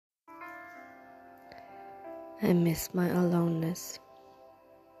I miss my aloneness.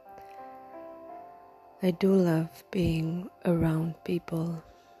 I do love being around people,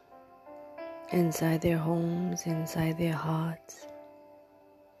 inside their homes, inside their hearts.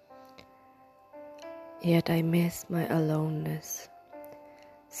 Yet I miss my aloneness,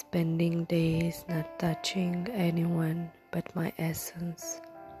 spending days not touching anyone but my essence.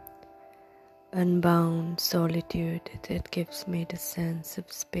 Unbound solitude that gives me the sense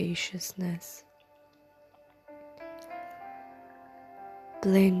of spaciousness.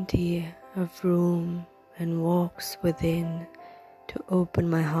 Plenty of room and walks within to open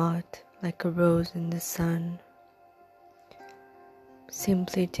my heart like a rose in the sun.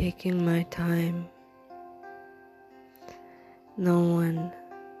 Simply taking my time. No one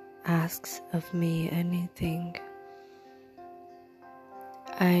asks of me anything.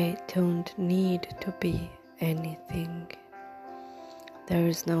 I don't need to be anything. There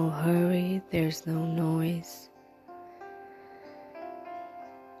is no hurry, there's no noise.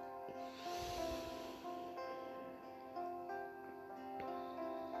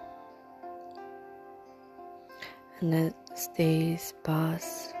 And as days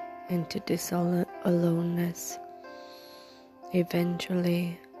pass into this aloneness,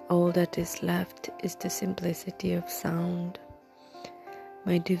 eventually all that is left is the simplicity of sound,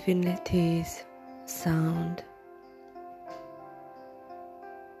 my divinity's sound.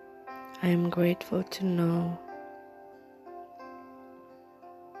 I am grateful to know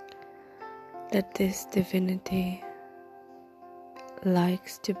that this divinity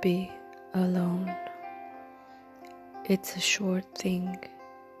likes to be alone. It's a short thing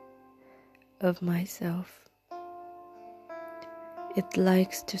of myself. It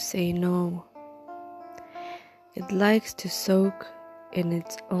likes to say no. It likes to soak in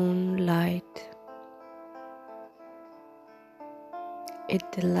its own light. It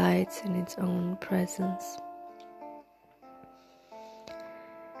delights in its own presence.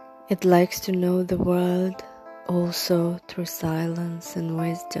 It likes to know the world also through silence and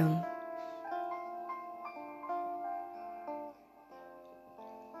wisdom.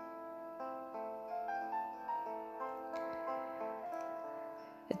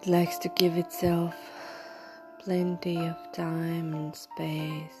 It likes to give itself plenty of time and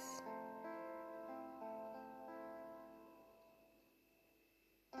space.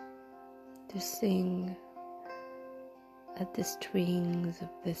 To sing at the strings of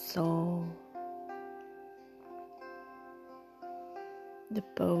the soul, the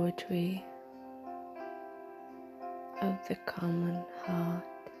poetry of the common heart,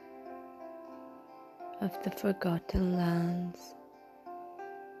 of the forgotten lands,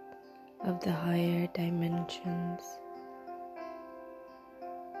 of the higher dimensions,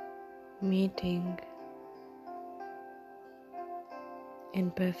 meeting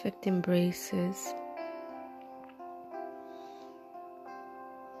in perfect embraces.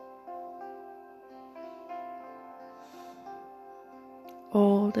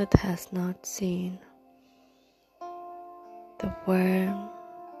 All that has not seen, the warm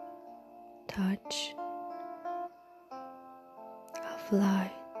touch of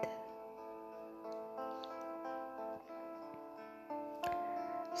light.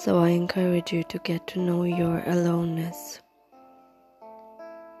 So I encourage you to get to know your aloneness.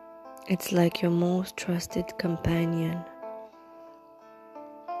 It's like your most trusted companion.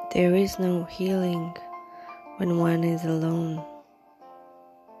 There is no healing when one is alone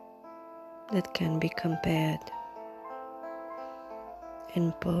that can be compared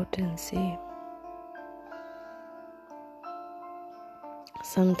in potency.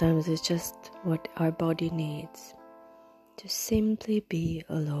 Sometimes it's just what our body needs, to simply be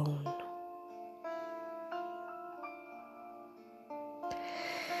alone.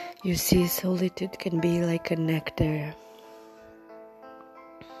 You see, solitude can be like a nectar.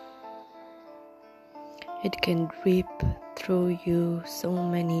 It can drip through you so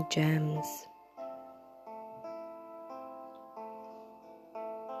many gems.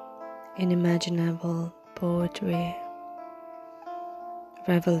 Unimaginable poetry,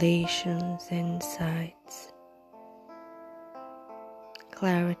 revelations, insights,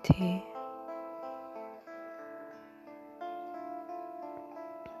 clarity.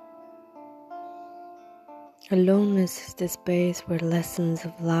 Aloneness is the space where lessons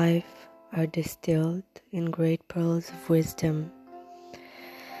of life are distilled in great pearls of wisdom.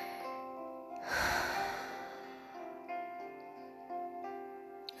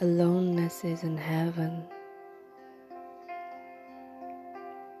 Aloneness is in heaven.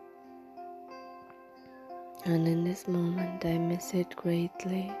 And in this moment I miss it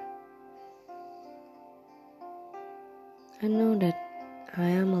greatly. I know that I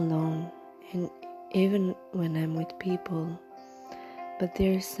am alone in even when I'm with people. But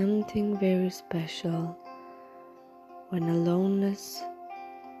there's something very special when aloneness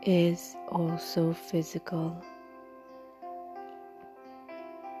is also physical.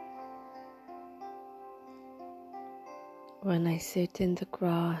 When I sit in the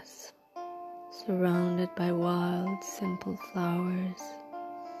grass, surrounded by wild, simple flowers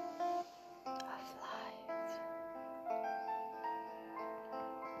of life.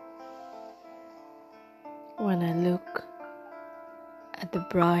 When I look at the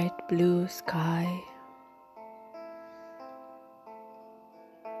bright blue sky,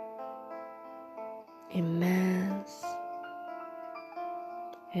 immense,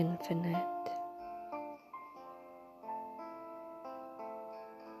 infinite.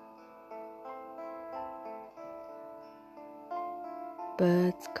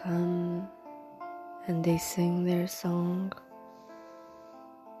 Birds come and they sing their song.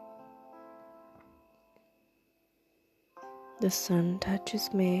 The sun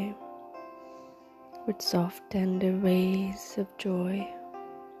touches me with soft, tender rays of joy.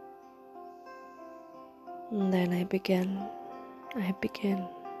 And then I begin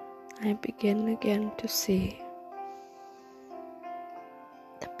again to see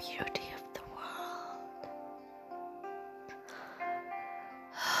the beauty of the world.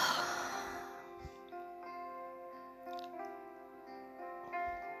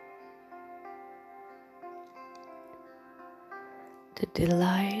 The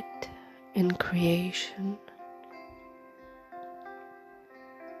delight in creation.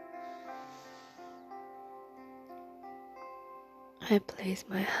 I place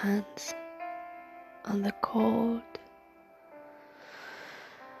my hands on the cold,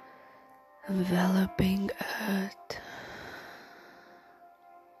 enveloping earth,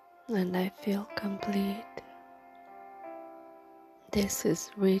 and I feel complete. This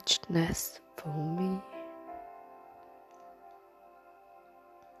is richness for me.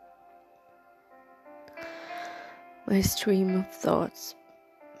 My stream of thoughts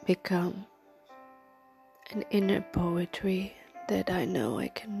become an inner poetry that I know I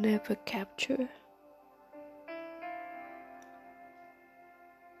can never capture.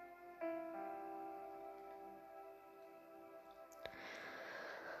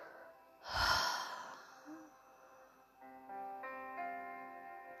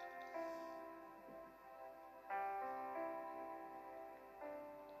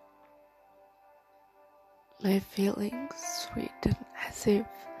 My feelings sweeten as if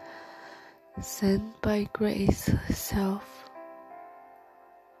sent by grace herself.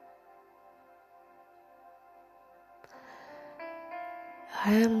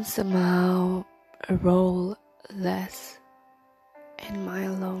 I am somehow a role less in my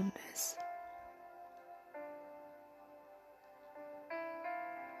aloneness.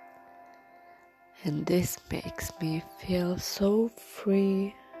 And this makes me feel so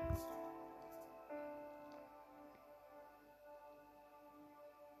free.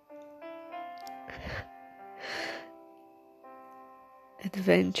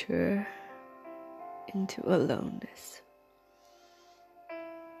 Adventure into aloneness.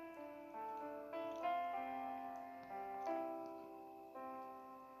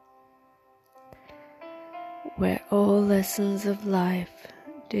 Where all lessons of life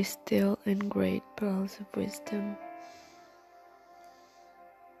distill in great pearls of wisdom.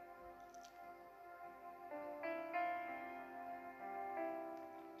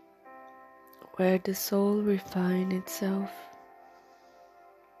 Where the soul refines itself